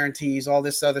roster guarantees, all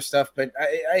this other stuff, but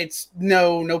it's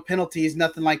no penalties,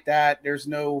 nothing like that. There's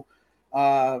no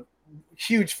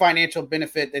huge financial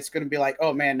benefit that's going to be like,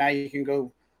 oh man, now you can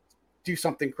go do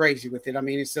something crazy with it. I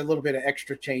mean, it's a little bit of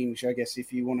extra change, I guess,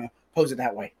 if you want to pose it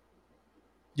that way.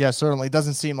 Yeah, certainly. It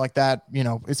doesn't seem like that,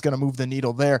 it's going to move the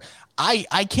needle there.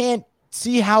 I can't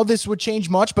see how this would change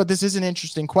much, but this is an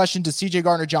interesting question. Does CJ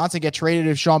Gardner-Johnson get traded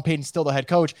if Sean Payton's still the head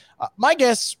coach? My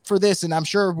guess for this, and I'm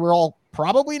sure we're all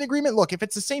probably in agreement. Look, if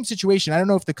it's the same situation, I don't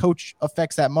know if the coach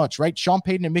affects that much, right? Sean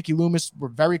Payton and Mickey Loomis were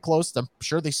very close. I'm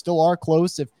sure they still are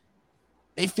close. If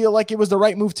they feel like it was the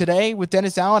right move today with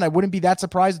Dennis Allen, I wouldn't be that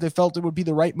surprised if they felt it would be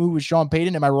the right move with Sean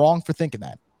Payton. Am I wrong for thinking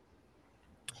that?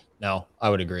 No, I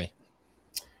would agree.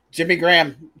 Jimmy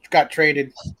Graham got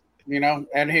traded,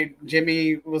 and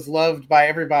Jimmy was loved by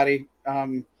everybody.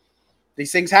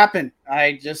 These things happen.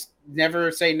 I just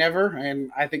never say never,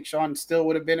 and I think Sean still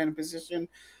would have been in a position.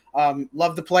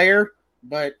 Love the player,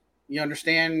 but you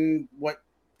understand what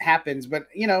happens. But,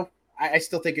 I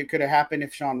still think it could have happened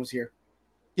if Sean was here.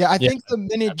 Yeah, I think the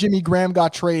minute Jimmy Graham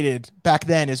got traded back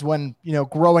then is when,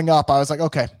 growing up, I was like,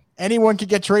 okay, anyone could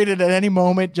get traded at any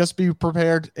moment. Just be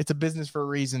prepared. It's a business for a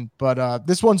reason. But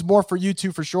this one's more for you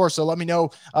two for sure. So let me know,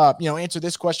 answer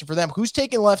this question for them. Who's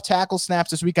taking left tackle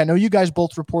snaps this week? I know you guys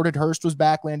both reported Hurst was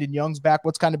back, Landon Young's back.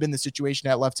 What's kind of been the situation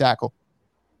at left tackle?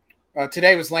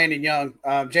 Today was Landon Young.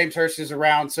 James Hurst is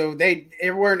around. So they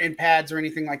weren't in pads or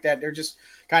anything like that. They're just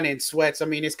kind of in sweats. I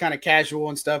mean, it's kind of casual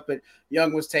and stuff, but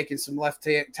Young was taking some left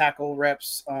tackle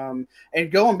reps. And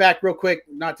going back real quick,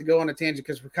 not to go on a tangent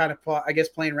because we're kind of,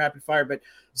 playing rapid fire, but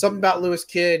something about Lewis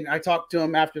Kidd. I talked to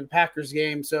him after the Packers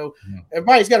game. So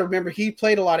everybody's got to remember he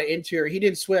played a lot of interior. He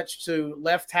didn't switch to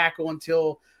left tackle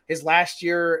until his last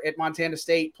year at Montana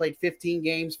State, played 15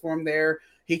 games for him there.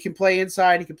 He can play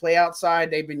inside. He can play outside.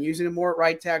 They've been using him more at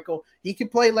right tackle. He can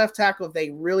play left tackle if they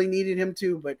really needed him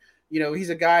to, but he's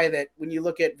a guy that when you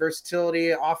look at versatility,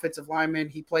 offensive lineman,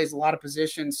 he plays a lot of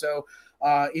positions. So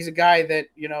he's a guy that,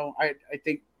 I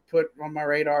think put on my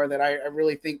radar that I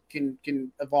really think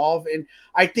can evolve. And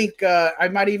I think I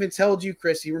might even told you,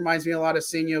 Chris, he reminds me a lot of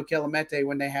Senio Kelemete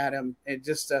when they had him. And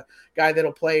just a guy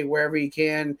that'll play wherever he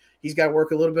can. He's got to work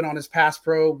a little bit on his pass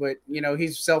pro, but,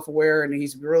 he's self-aware and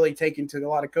he's really taken to a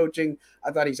lot of coaching.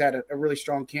 I thought he's had a really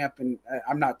strong camp, and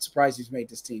I'm not surprised he's made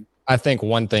this team. I think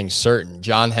one thing's certain.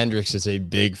 John Hendricks is a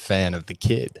big fan of the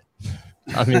kid.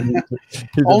 I mean,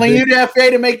 only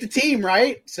UDFA to make the team,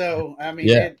 right? So, I mean,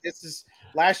 this is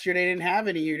last year they didn't have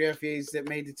any UDFAs that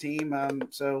made the team.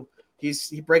 So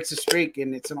he breaks a streak,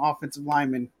 and it's an offensive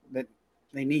lineman that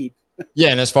they need. Yeah,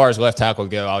 and as far as left tackle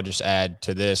go, I'll just add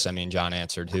to this. I mean, John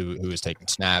answered who is taking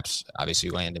snaps. Obviously,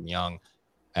 Landon Young,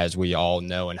 as we all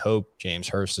know and hope. James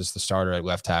Hurst is the starter at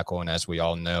left tackle, and as we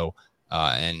all know,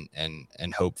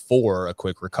 and hope for a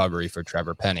quick recovery for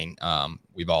Trevor Penning.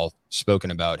 We've all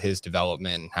spoken about his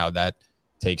development and how that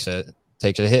takes a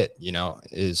hit.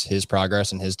 Is his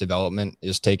progress and his development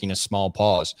is taking a small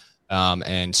pause.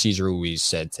 And Cesar Ruiz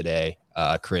said today,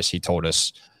 Chris, he told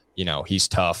us, he's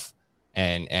tough.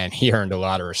 And he earned a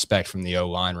lot of respect from the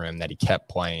O-line room that he kept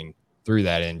playing through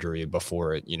that injury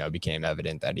before it, became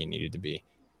evident that he needed to be,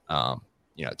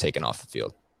 taken off the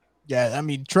field. Yeah, I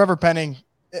mean, Trevor Penning,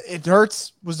 it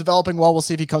hurts, was developing well. We'll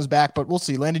see if he comes back, but we'll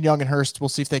see. Landon Young and Hurst, we'll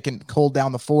see if they can hold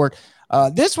down the fort.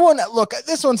 This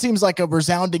one seems like a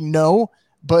resounding no,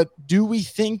 but do we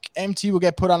think MT will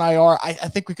get put on IR? I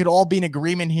think we could all be in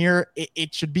agreement here.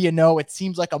 It should be a no. It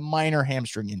seems like a minor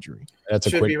hamstring injury.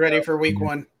 Should be ready for week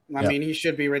one. I mean, he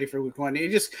should be ready for week one.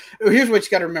 Here's what you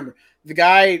got to remember. The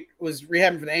guy was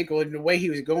rehabbing for the ankle, and the way he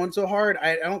was going so hard,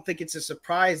 I don't think it's a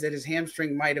surprise that his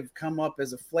hamstring might have come up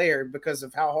as a flare because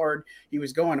of how hard he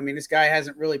was going. I mean, this guy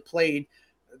hasn't really played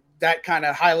that kind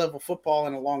of high-level football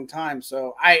in a long time,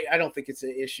 so I don't think it's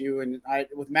an issue. And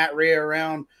with Matt Rhea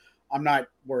around, I'm not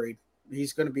worried.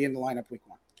 He's going to be in the lineup week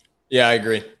one. Yeah, I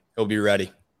agree. He'll be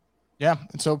ready. Yeah,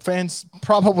 and so fans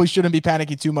probably shouldn't be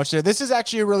panicking too much there. This is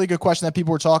actually a really good question that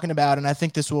people were talking about, and I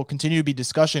think this will continue to be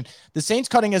discussion. The Saints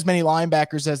cutting as many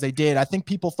linebackers as they did, I think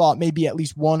people thought maybe at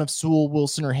least one of Sewell,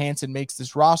 Wilson, or Hansen makes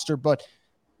this roster. But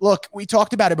look, we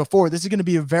talked about it before. This is going to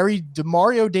be a very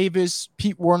Demario Davis,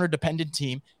 Pete Werner dependent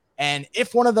team. And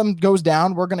if one of them goes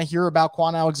down, we're going to hear about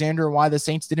Quan Alexander and why the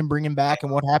Saints didn't bring him back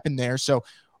and what happened there. So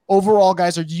overall,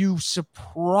 guys, are you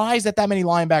surprised that many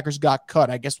linebackers got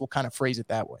cut? I guess we'll kind of phrase it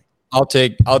that way. I'll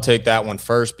take that one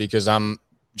first because I'm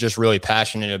just really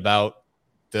passionate about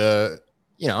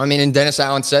and Dennis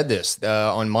Allen said this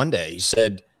on Monday. He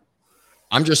said,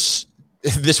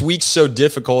 this week's so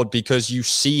difficult because you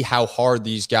see how hard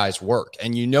these guys work.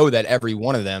 And you know that every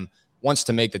one of them wants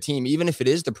to make the team, even if it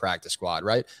is the practice squad,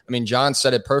 right? I mean, John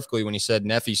said it perfectly when he said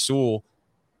Nephi Sewell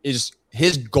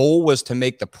his goal was to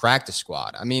make the practice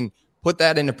squad. I mean, put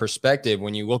that into perspective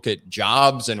when you look at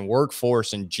jobs and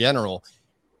workforce in general.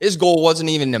 His goal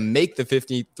wasn't even to make the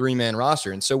 53-man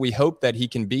roster. And so we hope that he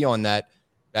can be on that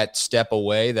step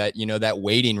away, that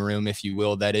waiting room, if you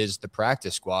will, that is the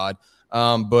practice squad.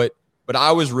 But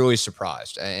I was really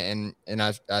surprised. And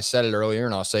I said it earlier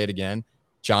and I'll say it again.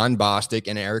 John Bostic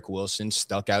and Eric Wilson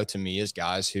stuck out to me as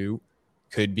guys who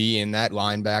could be in that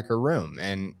linebacker room.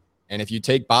 And if you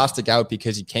take Bostic out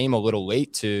because he came a little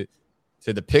late to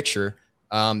the picture,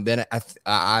 then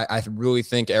I really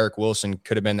think Eric Wilson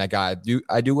could have been that guy.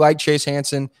 I do like Chase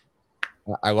Hansen.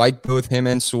 I like both him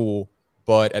and Sewell,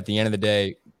 but at the end of the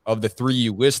day, of the three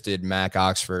you listed, Mac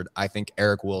Oxford, I think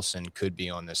Eric Wilson could be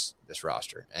on this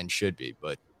roster and should be,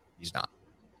 but he's not.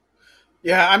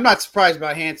 Yeah, I'm not surprised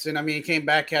about Hansen. I mean, he came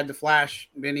back, had the flash,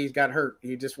 then he got hurt.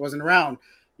 He just wasn't around.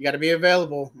 You got to be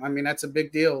available. I mean, that's a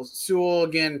big deal. Sewell,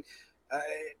 again,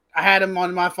 I had him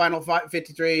on my final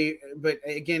 53, but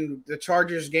again, the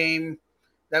Chargers game,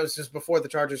 that was just before the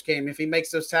Chargers game. If he makes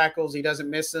those tackles, he doesn't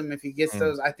miss them. If he gets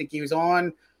those, I think he was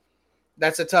on.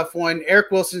 That's a tough one.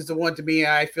 Eric Wilson's the one to me,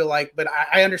 I feel like, but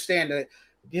I understand that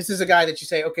this is a guy that you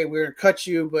say, okay, we're going to cut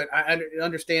you, but I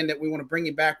understand that we want to bring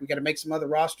you back. We got to make some other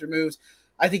roster moves.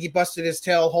 I think he busted his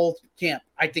tail whole camp.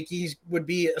 I think he would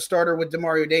be a starter with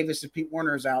Demario Davis if Pete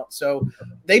Werner is out. So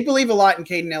they believe a lot in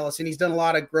Caden Ellis, and he's done a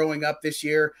lot of growing up this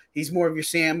year. He's more of your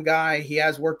Sam guy. He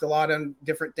has worked a lot on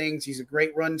different things. He's a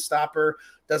great run stopper,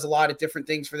 does a lot of different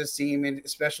things for this team, and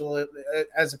special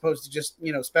as opposed to just,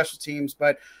 special teams.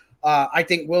 But I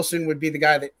think Wilson would be the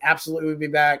guy that absolutely would be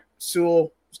back.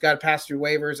 Sewell has got to pass through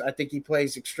waivers. I think he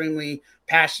plays extremely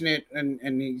passionate,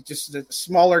 and he's just a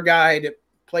smaller guy that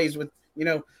plays with,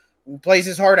 plays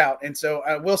his heart out. And so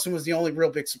Wilson was the only real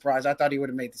big surprise. I thought he would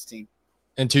have made this team.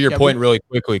 And to your point really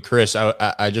quickly, Chris,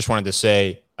 I just wanted to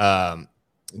say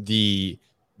the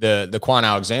Quan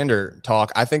Alexander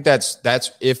talk, I think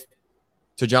that's if,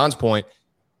 to John's point,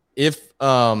 if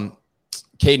Caden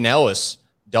Ellis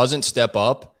doesn't step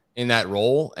up in that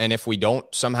role, and if we don't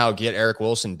somehow get Eric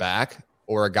Wilson back,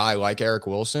 or a guy like Eric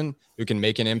Wilson who can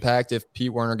make an impact if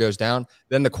Pete Werner goes down,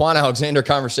 then the Quan Alexander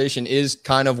conversation is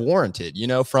kind of warranted,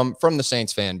 from the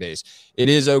Saints fan base. It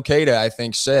is okay to, I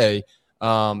think, say,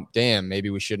 damn, maybe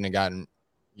we shouldn't have gotten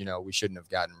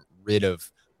rid of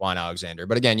Quan Alexander.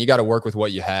 But again, you got to work with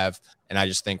what you have. And I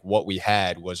just think what we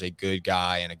had was a good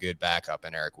guy and a good backup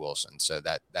in Eric Wilson. So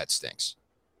that stinks.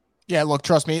 Yeah, look,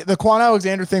 trust me, the Quan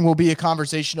Alexander thing will be a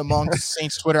conversation amongst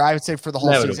Saints Twitter, I would say, for the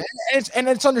whole season. And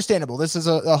it's understandable. This is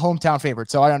a hometown favorite,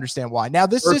 so I understand why. Now,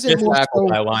 this isn't more so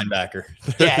linebacker.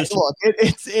 Yeah, look,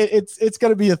 it's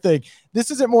going to be a thing.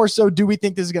 This isn't more so do we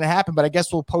think this is going to happen, but I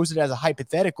guess we'll pose it as a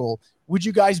hypothetical. Would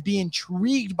you guys be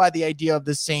intrigued by the idea of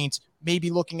the Saints maybe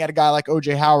looking at a guy like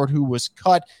O.J. Howard, who was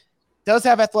cut, does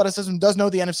have athleticism, does know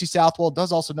the NFC South well,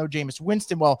 does also know Jameis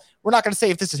Winston well? We're not going to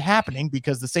say if this is happening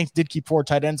because the Saints did keep 4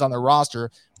 tight ends on their roster,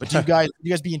 but do you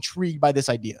guys be intrigued by this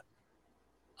idea?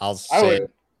 I would.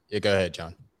 Yeah, go ahead,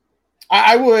 John.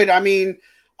 I would. I mean,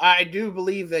 I do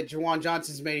believe that Juwan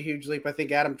Johnson's made a huge leap. I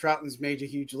think Adam Troughton's made a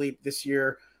huge leap this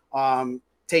year.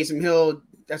 Taysom Hill,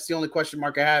 that's the only question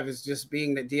mark I have, is just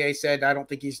being that DA said I don't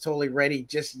think he's totally ready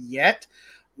just yet.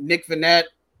 Nick Vannett,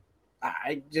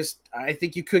 I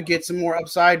think you could get some more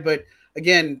upside, but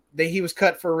again, he was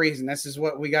cut for a reason. This is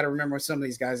what we got to remember with some of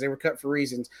these guys. They were cut for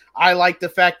reasons. I like the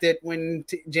fact that when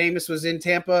Jameis was in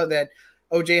Tampa, that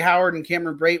O.J. Howard and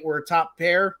Cameron Brate were a top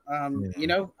pair. You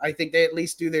know, I think they at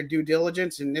least do their due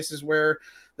diligence, and this is where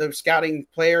the scouting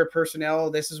player personnel,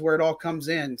 this is where it all comes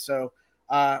in. So,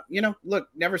 you know, look,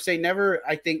 never say never.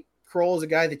 I think Kroll is a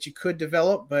guy that you could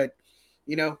develop, but,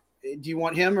 you know, do you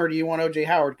want him or do you want O.J.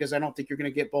 Howard? Because I don't think you're going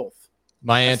to get both.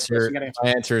 My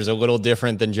answer is a little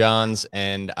different than John's,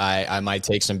 and I might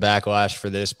take some backlash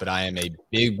for this, but I am a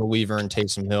big believer in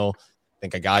Taysom Hill. I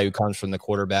think a guy who comes from the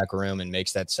quarterback room and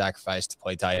makes that sacrifice to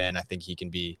play tight end, I think he can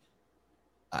be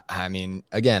 – I mean,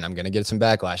 again, I'm going to get some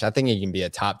backlash. I think he can be a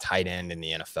top tight end in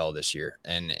the NFL this year.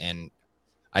 And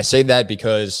I say that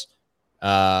because,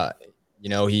 you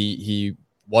know, he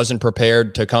wasn't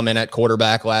prepared to come in at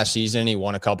quarterback last season. He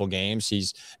won a couple games.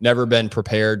 He's never been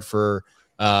prepared for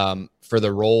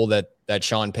the role that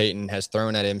Sean Payton has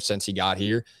thrown at him since he got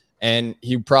here. And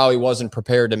he probably wasn't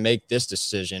prepared to make this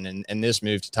decision and this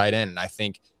move to tight end. And I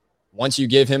think once you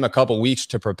give him a couple weeks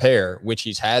to prepare, which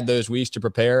he's had those weeks to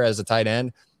prepare as a tight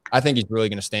end, I think he's really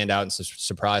going to stand out and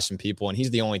surprise some people. And he's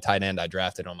the only tight end I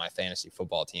drafted on my fantasy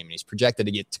football team. And he's projected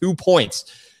to get 2 points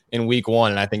in week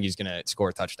 1. And I think he's going to score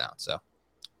a touchdown. So.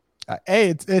 Hey,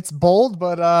 it's bold,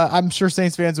 but I'm sure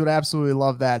Saints fans would absolutely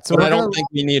love that. So I don't think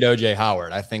we need O.J.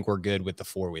 Howard. I think we're good with the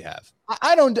 4 we have.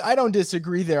 I don't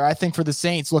disagree there. I think for the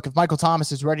Saints, look, if Michael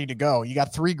Thomas is ready to go, you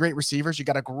got 3 great receivers. You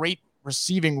got a great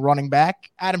receiving running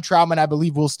back. Adam Troutman, I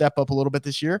believe, will step up a little bit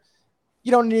this year.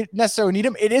 You don't necessarily need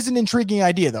him. It is an intriguing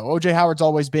idea, though. O.J. Howard's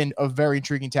always been a very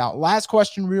intriguing talent. Last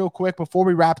question real quick before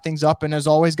we wrap things up. And as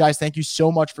always, guys, thank you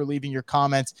so much for leaving your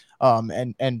comments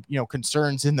and you know,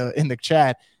 concerns in the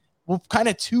chat. We'll kind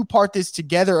of 2-part this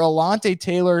together. Alontae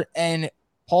Taylor and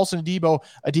Paulson Adebo.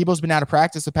 Adebo's been out of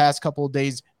practice the past couple of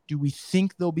days. Do we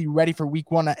think they'll be ready for week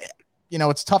 1? You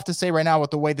know, it's tough to say right now with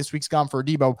the way this week's gone for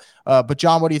Adebo. But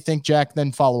John, what do you think, Jack?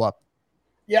 Then follow up.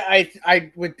 Yeah,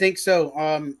 I would think so.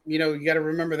 You know, you got to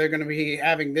remember they're going to be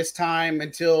having this time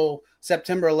until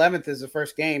September 11th is the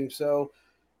first game. So,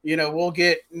 you know, we'll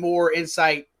get more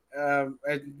insight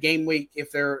at game week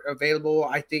if they're available.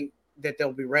 I think that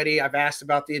they'll be ready. I've asked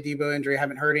about the Adebo injury. I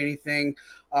haven't heard anything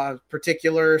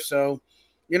particular. So,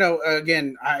 you know,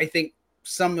 again, I think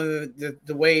some of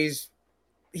the ways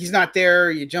he's not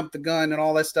there, you jump the gun and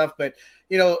all that stuff. But,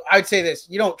 you know, I'd say this,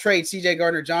 you don't trade CJ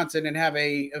Gardner-Johnson and have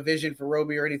a vision for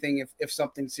Roby or anything if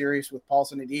something's serious with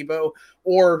Paulson Adebo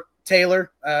or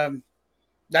Taylor.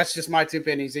 That's just my 2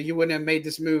 pennies. You wouldn't have made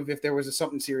this move if there was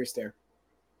something serious there.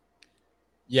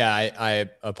 Yeah, I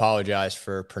apologize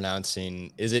for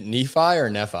pronouncing. Is it Nephi or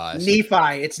Nephi?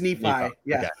 Nephi. It's Nephi.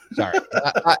 Yeah. Okay. Sorry.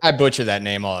 I butcher that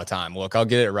name all the time. Look, I'll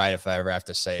get it right if I ever have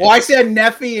to say it. Well, I said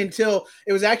Nephi until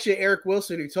it was actually Eric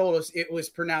Wilson who told us it was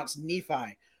pronounced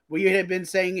Nephi. We had been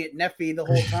saying it Nephi the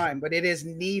whole time, but it is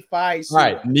Nephi.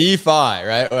 Right. Nephi,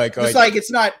 right? Like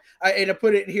it's not, and to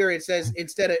put it here, it says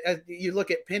instead of, you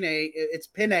look at penne, it's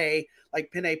penne, like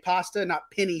penne pasta,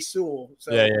 not penny Sewell.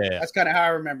 So yeah. That's kind of how I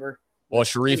remember. Well,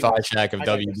 Sharif Ishak of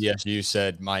WDSU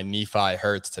said, my Nephi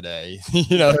hurts today.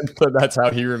 You know, so that's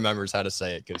how he remembers how to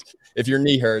say it. Because if your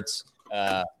knee hurts,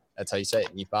 that's how you say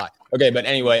it, Nephi. Okay, but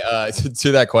anyway,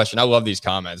 to that question, I love these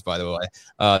comments, by the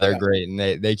way. They're great, and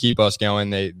they keep us going.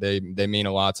 They mean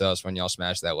a lot to us when y'all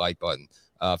smash that like button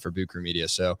for Boot Crew Media.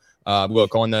 So,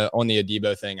 look, on the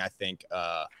Adebo thing, I think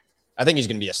he's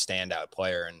going to be a standout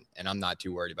player, and I'm not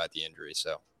too worried about the injury.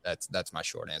 So that's my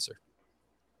short answer.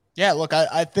 Yeah, look,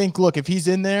 I think, if he's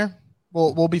in there,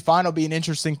 we'll be fine. It'll be an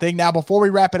interesting thing. Now, before we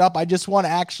wrap it up, I just want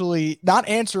to actually not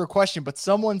answer a question, but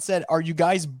someone said, "Are you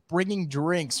guys bringing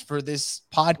drinks for this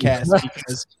podcast?"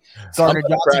 Because Gardner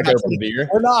Johnson,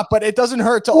 we're not, but it doesn't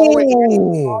hurt to always get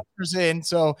sponsors in.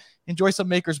 So enjoy some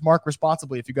Maker's Mark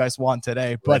responsibly if you guys want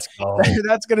today. But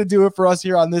that's going to do it for us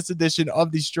here on this edition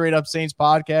of the Straight Up Saints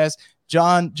podcast.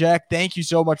 John, Jack, thank you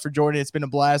so much for joining. It's been a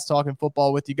blast talking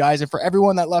football with you guys. And for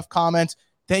everyone that left comments,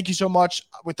 thank you so much.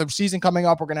 With the season coming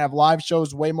up, we're going to have live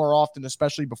shows way more often,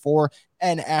 especially before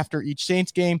and after each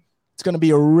Saints game. It's going to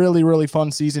be a really, really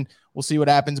fun season. We'll see what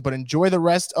happens, but enjoy the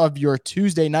rest of your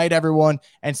Tuesday night, everyone,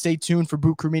 and stay tuned for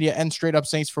Boot Crew Media and Straight Up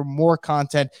Saints for more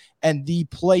content and the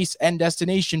place and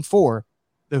destination for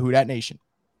the Who Dat Nation.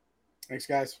 Thanks,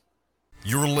 guys.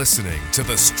 You're listening to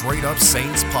the Straight Up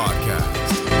Saints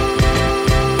podcast.